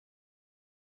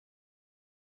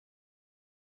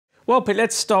Well, Pete,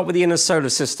 let's start with the inner solar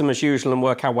system as usual and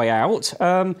work our way out.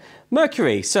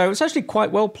 Mercury, so it's actually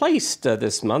quite well placed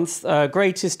this month.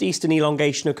 Greatest eastern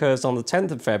elongation occurs on the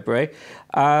 10th of February,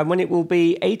 when it will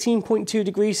be 18.2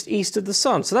 degrees east of the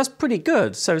sun. So that's pretty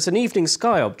good. So it's an evening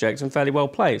sky object and fairly well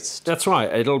placed. That's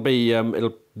right. It'll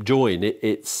join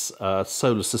its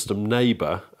solar system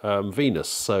neighbour, Venus.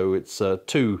 So it's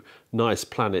two nice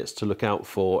planets to look out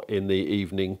for in the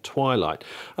evening twilight.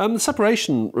 The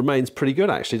separation remains pretty good,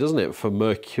 actually, doesn't it, for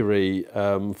Mercury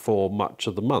for much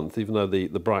of the month, even though the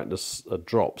brightness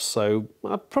drops. So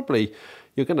probably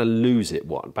you're going to lose it,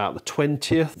 what, about the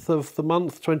 20th of the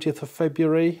month, 20th of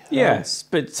February? Yes,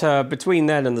 but between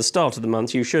then and the start of the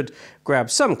month, you should grab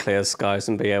some clear skies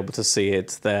and be able to see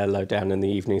it there low down in the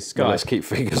evening sky. Well, let's keep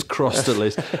fingers crossed at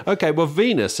least. OK, well,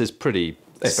 Venus is pretty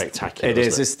spectacular. It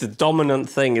is. It's the dominant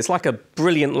thing. It's like a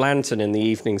brilliant lantern in the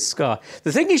evening sky.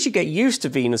 The thing is, you get used to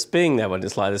Venus being there when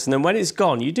it's like this, and then when it's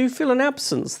gone, you do feel an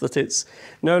absence, that it's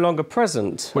no longer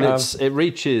present. Well, it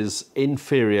reaches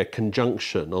inferior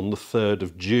conjunction on the 3rd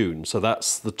of June, so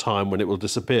that's the time when it will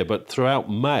disappear. But throughout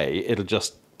May, it'll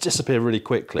just disappear really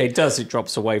quickly. It does. It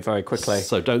drops away very quickly.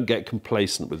 So don't get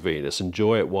complacent with Venus.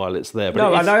 Enjoy it while it's there. But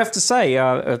no, and I have to say,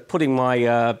 putting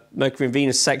my Mercury and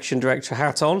Venus section director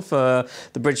hat on for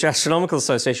the British Astronomical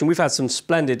Association, we've had some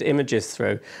splendid images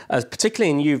through,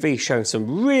 particularly in UV, showing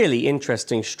some really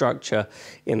interesting structure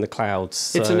in the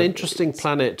clouds. It's an interesting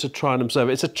planet to try and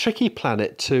observe. It's a tricky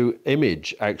planet to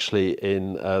image, actually,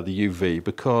 in the UV,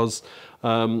 because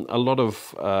a lot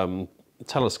of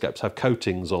telescopes have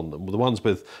coatings on them. The ones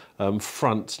with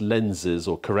front lenses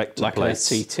or corrector like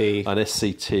plates, an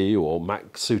SCT or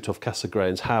Mac Sutov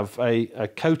Cassegrains, have a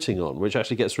coating on which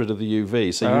actually gets rid of the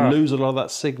UV, so you lose a lot of that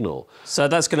signal. So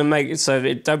that's going to make it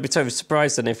so don't be so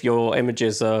surprised then if your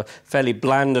images are fairly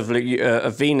bland of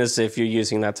Venus if you're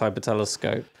using that type of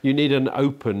telescope. You need an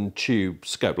open tube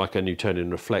scope like a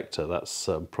Newtonian reflector. That's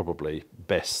probably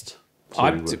best.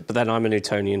 But then I'm a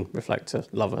Newtonian reflector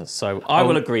lover, so I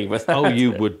will agree with that. Oh,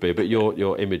 you would be, but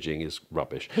your imaging is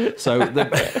rubbish. So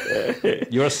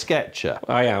you're a sketcher.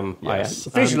 I am. Yes.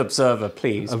 I am. Visual observer,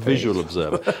 please. Visual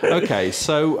observer. OK,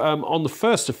 so on the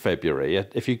 1st of February,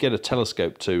 if you get a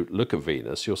telescope to look at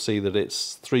Venus, you'll see that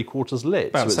it's 3/4 lit.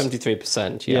 About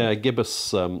 73%, yeah. Yeah, a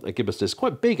gibbous disk.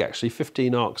 Quite big, actually,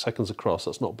 15 arc seconds across.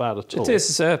 That's not bad at all. It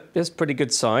is. It's pretty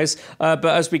good size. But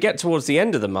as we get towards the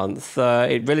end of the month,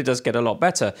 it really does get a lot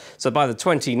better. So by the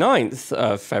 29th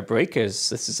of February, because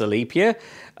this is a leap year,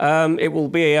 it will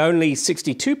be only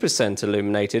 62%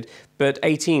 illuminated, but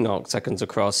 18 arc seconds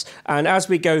across. And as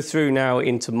we go through now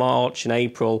into March and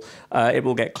April, it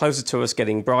will get closer to us,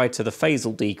 getting brighter. The phase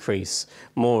will decrease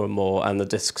more and more, and the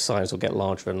disk size will get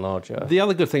larger and larger. The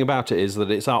other good thing about it is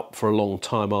that it's up for a long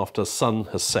time after sun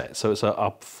has set. So it's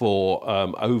up for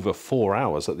over 4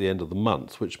 hours at the end of the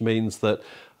month, which means that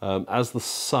as the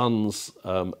sun's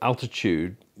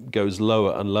altitude goes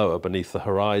lower and lower beneath the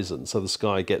horizon, so the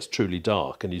sky gets truly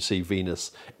dark and you see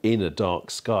Venus in a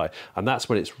dark sky. And that's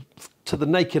when it's, to the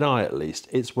naked eye at least,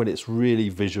 it's when it's really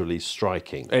visually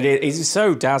striking. It is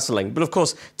so dazzling. But of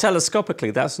course,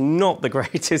 telescopically, that's not the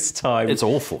greatest time it's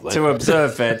awful, to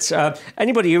observe it.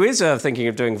 Anybody who is thinking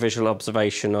of doing visual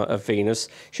observation of Venus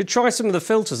should try some of the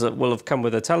filters that will have come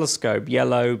with a telescope.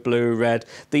 Yellow, blue, red.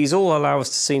 These all allow us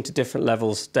to see into different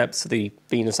levels, depths of the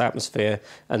Venus atmosphere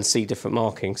and see different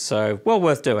markings. So, well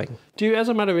worth doing. Do you, as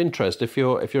a matter of interest, if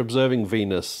you're observing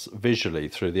Venus visually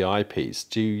through the eyepiece,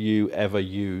 do you ever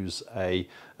use a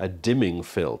dimming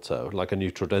filter, like a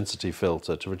neutral density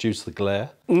filter, to reduce the glare?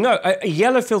 No, a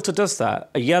yellow filter does that.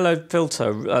 A yellow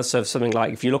filter, so something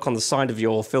like, if you look on the side of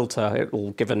your filter, it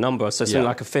will give a number. So something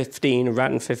like a 15, a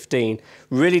Raton 15,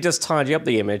 really does tidy up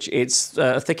the image. It's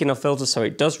a thick enough filter so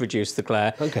it does reduce the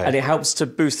glare. Okay. And it helps to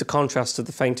boost the contrast of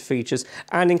the fainter features,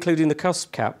 and including the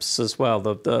cusp caps as well,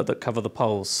 that cover the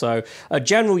poles. So a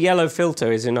general yellow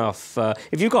filter is enough.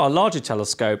 If you've got a larger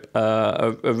telescope,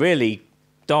 a really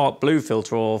dark blue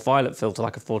filter or violet filter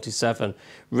like a 47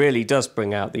 really does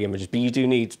bring out the images, but you do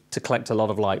need to collect a lot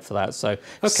of light for that, so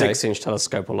 6-inch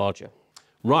telescope or larger.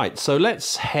 Right, so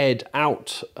let's head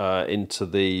out into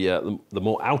the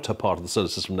more outer part of the solar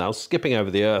system now, skipping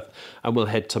over the Earth, and we'll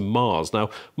head to Mars. Now,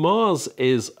 Mars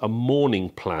is a morning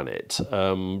planet,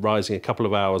 rising a couple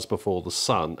of hours before the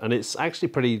sun, and it's actually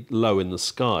pretty low in the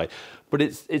sky. but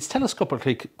it's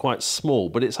telescopically quite small,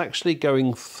 but it's actually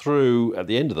going through, at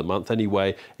the end of the month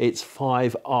anyway, its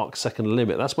 5 arc-second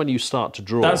limit. That's when you start to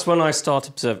draw. That's when I start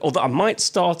observing. Although I might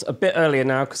start a bit earlier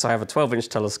now because I have a 12-inch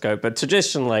telescope, but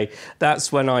traditionally,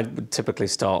 that's when I would typically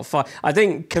start. I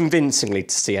think convincingly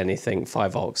to see anything,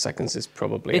 5 arc-seconds is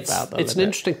probably about the limit. It's an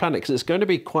interesting planet because it's going to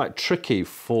be quite tricky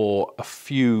for a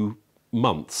few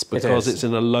months because it's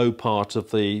in a low part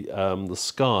of the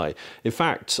sky. In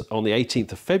fact, on the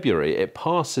 18th of February, it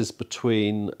passes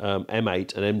between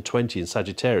M8 and M20 in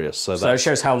Sagittarius. So it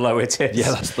shows how low it is.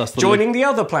 Yeah, that's joining the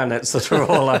other planets that are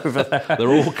all over there.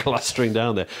 They're all clustering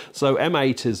down there. So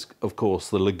M8 is, of course,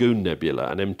 the Lagoon Nebula,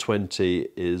 and M20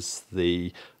 is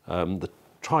the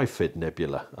Fid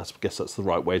Nebula. I guess that's the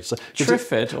right way to say.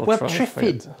 Trifid or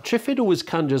Trifid? Trifid always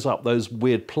conjures up those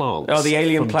weird plants. Oh, the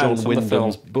alien plants from John from the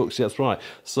Wyndham's film. books. Yeah, that's right.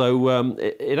 So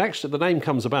it actually, the name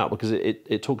comes about because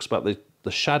it talks about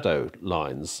the shadow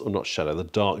lines, or not shadow, the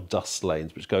dark dust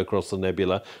lanes which go across the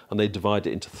nebula, and they divide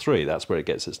it into 3. That's where it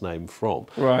gets its name from.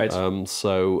 Right.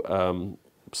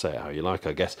 Say it how you like,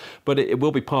 I guess. But it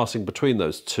will be passing between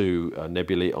those 2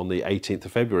 nebulae on the 18th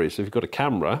of February. So if you've got a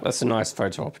camera... That's a nice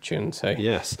photo opportunity.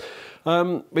 Yes.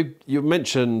 You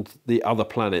mentioned the other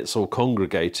planets all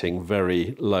congregating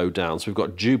very low down. So we've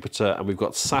got Jupiter and we've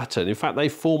got Saturn. In fact, they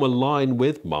form a line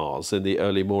with Mars in the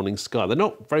early morning sky. They're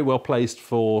not very well placed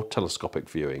for telescopic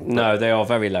viewing. No, they are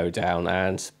very low down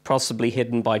and possibly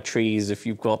hidden by trees if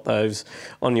you've got those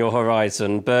on your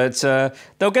horizon. But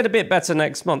they'll get a bit better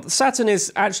next month. Saturn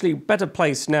is actually better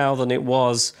placed now than it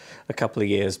was a couple of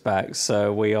years back.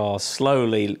 So we are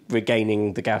slowly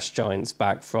regaining the gas giants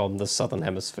back from the southern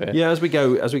hemisphere. Yeah, as we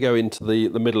go into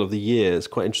the middle of the year, it's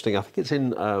quite interesting. I think it's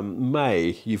in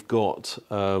May. You've got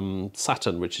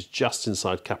Saturn, which is just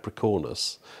inside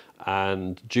Capricornus,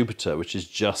 and Jupiter, which is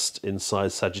just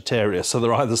inside Sagittarius. So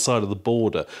they're either side of the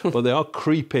border, but they are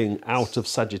creeping out of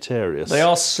Sagittarius. They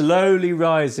are slowly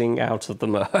rising out of the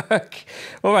murk.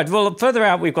 All right, well, further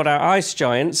out, we've got our ice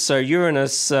giants. So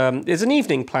Uranus is an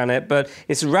evening planet, but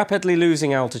it's rapidly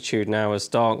losing altitude now as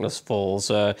darkness falls.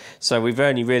 So we've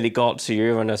only really got to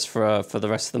Uranus for the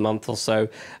rest of the month or so.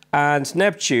 And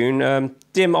Neptune,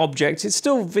 dim object, it's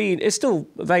still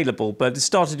available, but it's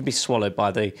started to be swallowed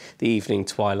by the evening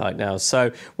twilight now.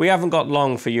 So we haven't got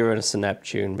long for Uranus and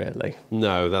Neptune, really.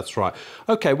 No, that's right.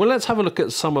 Okay, well, let's have a look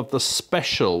at some of the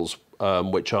specials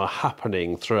which are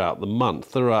happening throughout the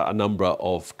month. There are a number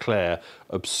of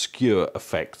obscure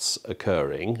effects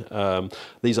occurring.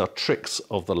 These are tricks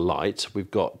of the light. We've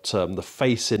got the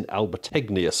face in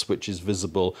Albategnius, which is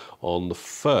visible on the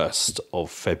 1st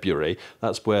of February.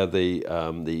 That's where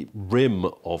the rim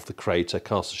of the crater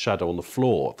casts a shadow on the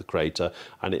floor of the crater,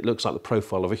 and it looks like the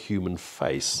profile of a human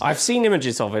face. I've seen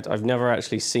images of it. I've never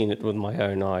actually seen it with my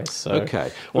own eyes. So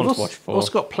okay. We've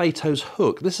also got Plato's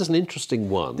Hook. This is an interesting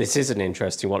one. This is an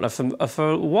interesting one.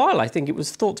 For a while, I think it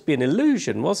was thought to be an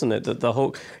illusion, wasn't it, that the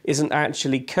hook isn't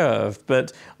actually curved,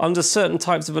 but under certain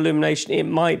types of illumination, it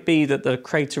might be that the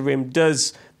crater rim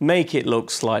does make it look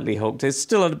slightly hooked. It's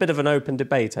still a bit of an open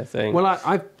debate, I think.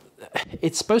 Well,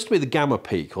 it's supposed to be the gamma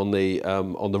peak on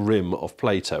the rim of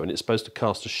Plato, and it's supposed to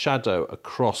cast a shadow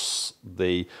across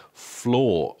the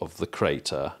floor of the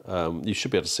crater. You should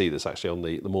be able to see this actually on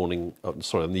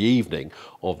the evening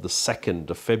of the 2nd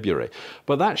of February.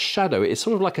 But that shadow is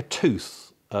sort of like a tooth.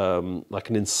 Like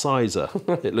an incisor,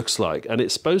 it looks like, and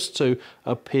it's supposed to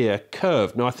appear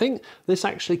curved. Now, I think this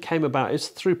actually came about, it's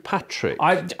through Patrick.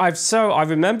 I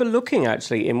remember looking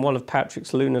actually in one of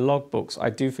Patrick's lunar logbooks,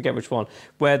 I do forget which one,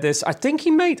 where I think he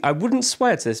made, I wouldn't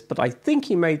swear to this, but I think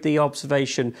he made the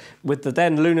observation with the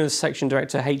then lunar section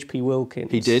director H.P.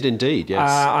 Wilkins. He did indeed, yes.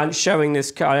 And showing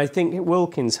this, I think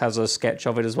Wilkins has a sketch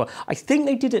of it as well. I think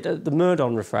they did it at the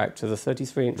Murdon refractor, the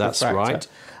 33-inch refractor. That's right.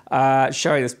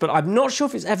 Showing this, but I'm not sure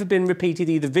if it's ever been repeated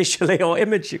either visually or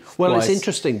image. Well, it's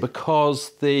interesting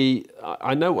because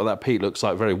I know what that peak looks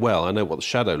like very well. I know what the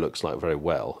shadow looks like very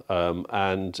well.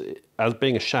 And as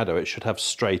being a shadow, it should have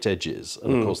straight edges.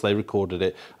 And of course, they recorded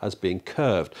it as being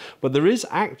curved. But there's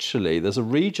a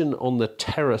region on the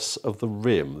terrace of the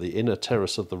rim, the inner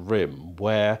terrace of the rim,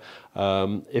 where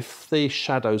if the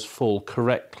shadows fall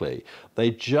correctly,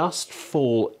 they just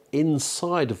fall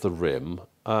inside of the rim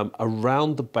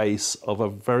around the base of a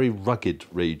very rugged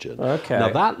region. Okay. Now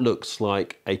that looks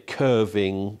like a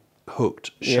curving, hooked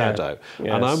shadow,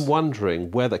 and I'm wondering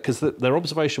whether, because their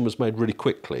observation was made really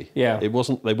quickly. Yeah. They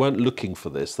weren't looking for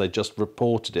this. They just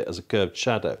reported it as a curved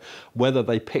shadow. Whether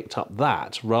they picked up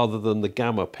that rather than the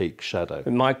gamma peak shadow.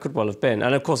 It could well have been,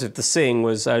 and of course, if the seeing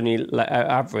was only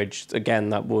averaged, again,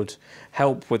 that would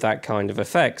help with that kind of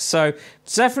effect. So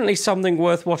it's definitely something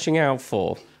worth watching out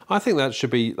for. I think that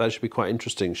should be quite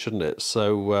interesting, shouldn't it?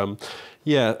 So,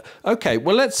 yeah. Okay,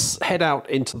 well, let's head out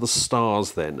into the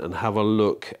stars then and have a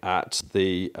look at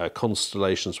the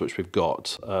constellations which we've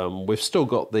got. We've still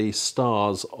got the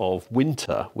stars of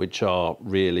winter, which are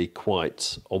really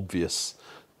quite obvious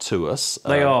to us.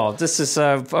 They are. This is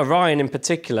Orion in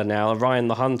particular now. Orion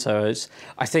the Hunter is,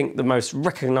 I think, the most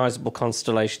recognisable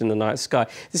constellation in the night sky.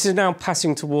 This is now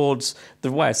passing towards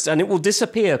the west, and it will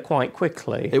disappear quite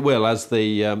quickly. It will, as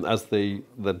the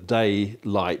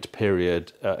daylight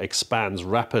period expands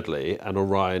rapidly and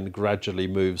Orion gradually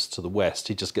moves to the west.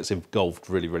 He just gets engulfed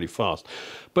really, really fast.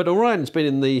 But Orion's been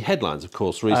in the headlines, of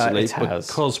course, recently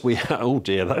because we... Oh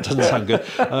dear, that doesn't sound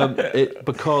good.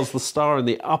 Because the star in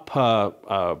the upper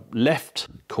left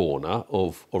corner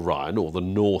of Orion, or the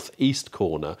northeast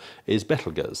corner, is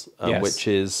Betelgeuse, which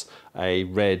is a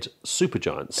red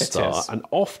supergiant star and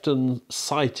often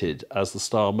cited as the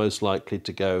star most likely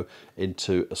to go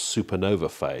into a supernova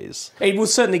phase. It will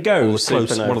certainly go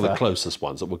supernova. One of the closest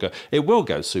ones that will go. It will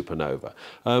go supernova.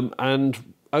 And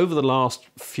over the last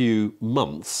few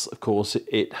months, of course,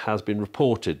 it has been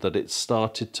reported that it's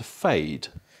started to fade,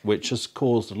 which has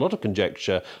caused a lot of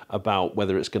conjecture about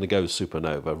whether it's going to go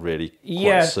supernova really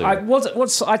quite soon. What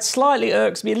slightly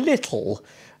irks me a little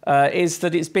is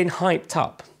that it's been hyped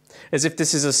up, as if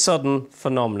this is a sudden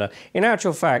phenomenon. In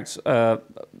actual fact,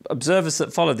 observers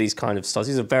that follow these kind of stars,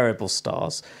 these are variable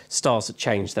stars, stars that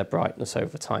change their brightness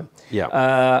over time.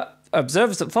 Yeah.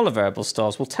 Observers that follow variable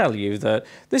stars will tell you that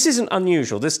this isn't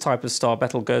unusual. This type of star,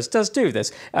 Betelgeuse, does do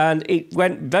this. And it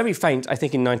went very faint, I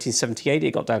think, in 1978.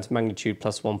 It got down to magnitude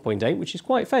plus 1.8, which is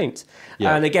quite faint.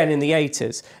 Yeah. And again, in the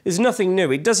 80s. There's nothing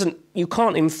new. It doesn't... You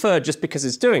can't infer just because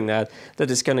it's doing that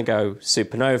it's going to go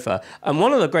supernova. And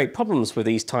one of the great problems with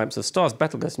these types of stars,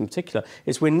 Betelgeuse in particular,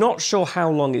 is we're not sure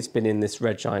how long it's been in this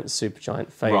red giant,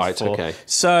 supergiant phase for. Okay.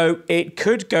 So it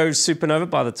could go supernova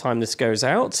by the time this goes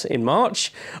out in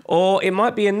March, or it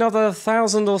might be another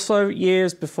 1,000 or so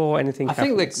years before anything happens.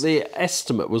 I think the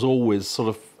estimate was always sort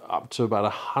of up to about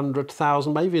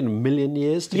 100,000, maybe in a million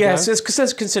years to go. Yes, because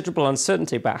there's considerable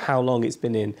uncertainty about how long it's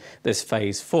been in this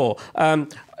phase for.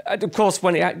 Of course,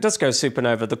 when it does go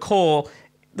supernova, the core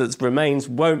that remains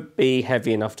won't be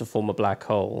heavy enough to form a black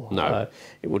hole. No.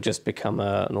 It will just become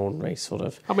an ordinary sort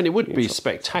of... I mean, it would be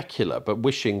spectacular, but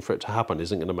wishing for it to happen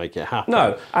isn't going to make it happen.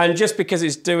 No, and just because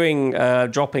it's doing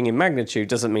dropping in magnitude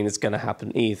doesn't mean it's going to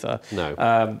happen either. No.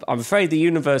 I'm afraid the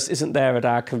universe isn't there at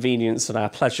our convenience and our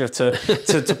pleasure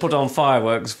to put on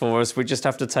fireworks for us. We just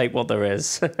have to take what there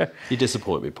is. You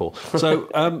disappoint me, Paul. So,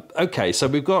 OK, so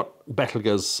we've got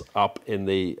Betelgeuse up in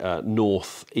the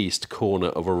northeast corner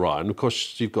of Orion. Of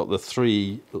course, you've got the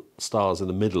three stars in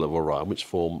the middle of Orion, which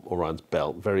form Orion's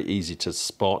belt. Very easy to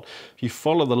spot. If you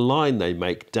follow the line they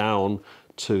make down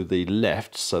to the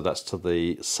left, so that's to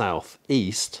the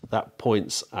southeast, that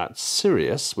points at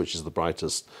Sirius, which is the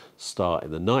brightest star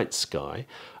in the night sky.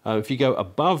 If you go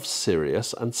above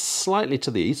Sirius and slightly to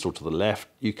the east or to the left,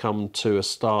 you come to a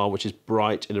star which is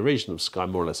bright in a region of sky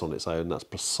more or less on its own. That's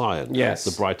Procyon,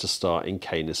 the brightest star in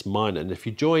Canis Minor. And if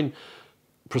you join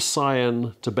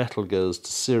Procyon to Betelgeuse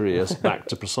to Sirius back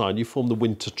to Procyon, you form the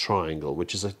Winter Triangle,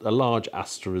 which is a large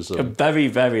asterism. A very,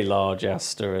 very large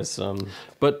asterism.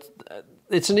 But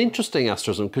it's an interesting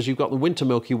asterism because you've got the winter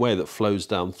Milky Way that flows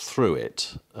down through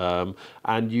it,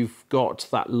 and you've got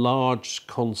that large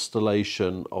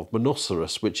constellation of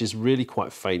Monoceros, which is really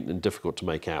quite faint and difficult to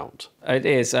make out. It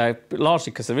is,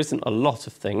 largely because there isn't a lot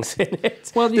of things in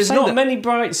it. Well, there's not many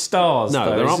bright stars.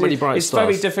 No, there aren't many bright stars.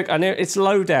 It's very difficult. And it's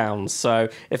low down, so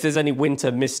if there's any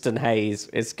winter mist and haze,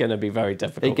 it's going to be very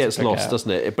difficult. It gets lost,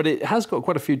 doesn't it? But it has got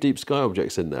quite a few deep sky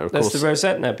objects in there. Of course, the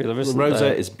Rosette Nebula, isn't there? The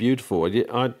Rosette there? is beautiful.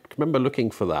 I remember looking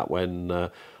for that when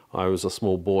I was a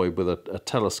small boy with a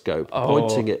telescope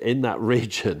pointing it in that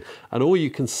region, and all you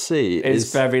can see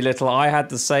is very little. I had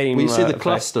the same. We see the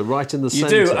cluster right in the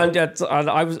centre. You do, and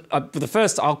I was the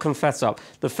first. I'll confess up.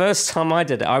 The first time I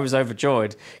did it, I was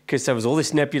overjoyed because there was all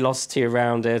this nebulosity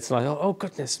around it, and I thought, "Oh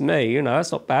goodness me,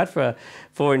 that's not bad for a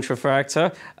 4-inch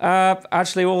refractor."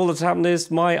 Actually, all that's happened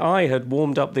is my eye had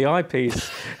warmed up the eyepiece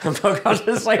for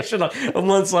condensation, and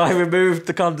once I removed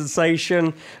the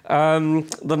condensation,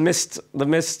 the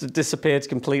mist disappeared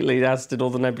completely, as did all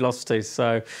the nebulosity.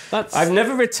 So I've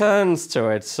never returned to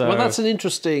it. So. Well, that's an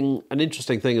interesting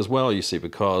thing as well, you see,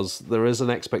 because there is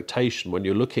an expectation when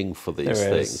you're looking for these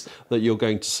things that you're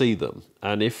going to see them.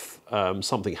 And if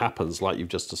something happens like you've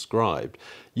just described,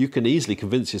 you can easily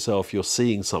convince yourself you're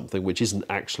seeing something which isn't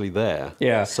actually there.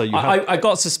 Yeah, so I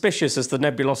got suspicious as the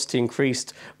nebulosity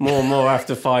increased more and more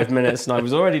after 5 minutes, and I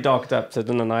was already dark adapted,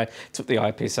 and then I took the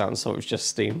eyepiece out and saw it was just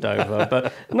steamed over.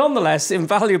 But nonetheless,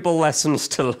 invaluable lessons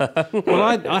to learn. Well,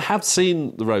 I have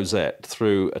seen the rosette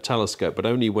through a telescope, but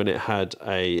only when it had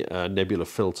a nebula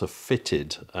filter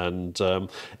fitted, and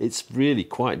it's really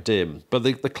quite dim. But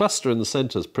the cluster in the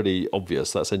centre is pretty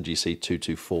obvious. That's NGC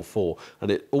 2244,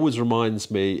 and it always reminds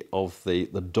me of the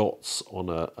dots on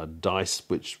a dice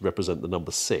which represent the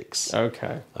number 6.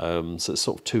 Okay. So it's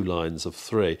sort of 2 lines of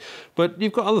 3. But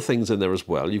you've got other things in there as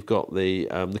well. You've got the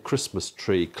Christmas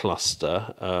tree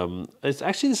cluster.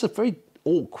 This is a very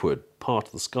awkward part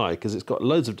of the sky because it's got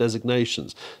loads of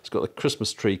designations. It's got the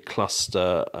Christmas tree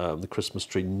cluster, the Christmas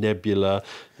tree nebula,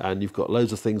 and you've got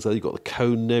loads of things there. You've got the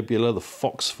Cone Nebula, the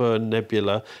Foxfern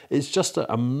Nebula. It's just a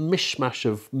mishmash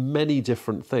of many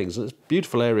different things. And it's a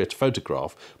beautiful area to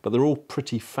photograph, but they're all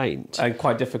pretty faint. And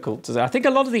quite difficult to say. I think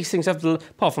a lot of these things have,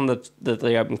 apart from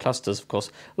the open clusters, of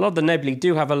course, a lot of the nebulae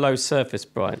do have a low surface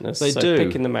brightness. They so do.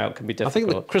 Picking them out can be difficult. I think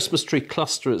the Christmas tree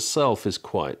cluster itself is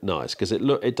quite nice because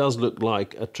it does look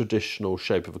like a traditional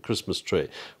shape of a Christmas tree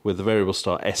with the variable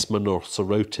star S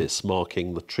Monocerotis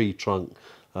marking the tree trunk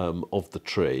of the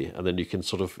tree, and then you can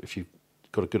sort of, if you've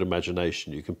got a good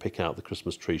imagination, you can pick out the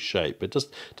Christmas tree shape. It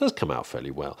does come out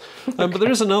fairly well. But there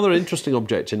is another interesting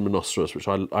object in Monoceros which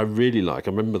I really like.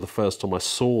 I remember the first time I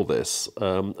saw this,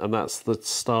 and that's the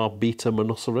star Beta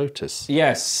Monocerotis.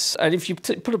 Yes, and if you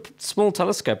put a small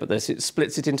telescope at this, it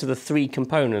splits it into the 3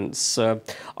 components.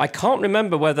 I can't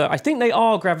remember whether, I think they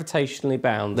are gravitationally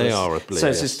bound. They are, I believe.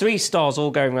 So there's 3 stars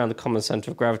all going around the common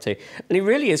centre of gravity, and it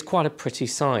really is quite a pretty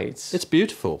sight. It's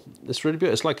beautiful. It's really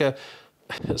beautiful. It's like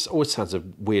it always sounds a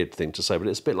weird thing to say, but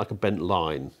it's a bit like a bent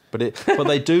line. But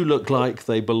they do look like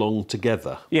they belong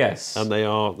together. Yes, and they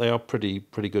are pretty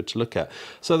good to look at.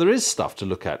 So there is stuff to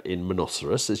look at in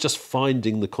Monoceros. It's just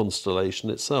finding the constellation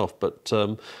itself. But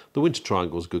the Winter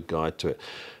Triangle is a good guide to it.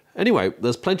 Anyway,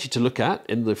 there's plenty to look at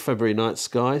in the February night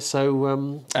sky.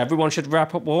 So everyone should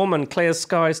wrap up warm and clear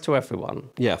skies to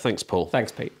everyone. Yeah, thanks, Paul.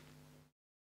 Thanks, Pete.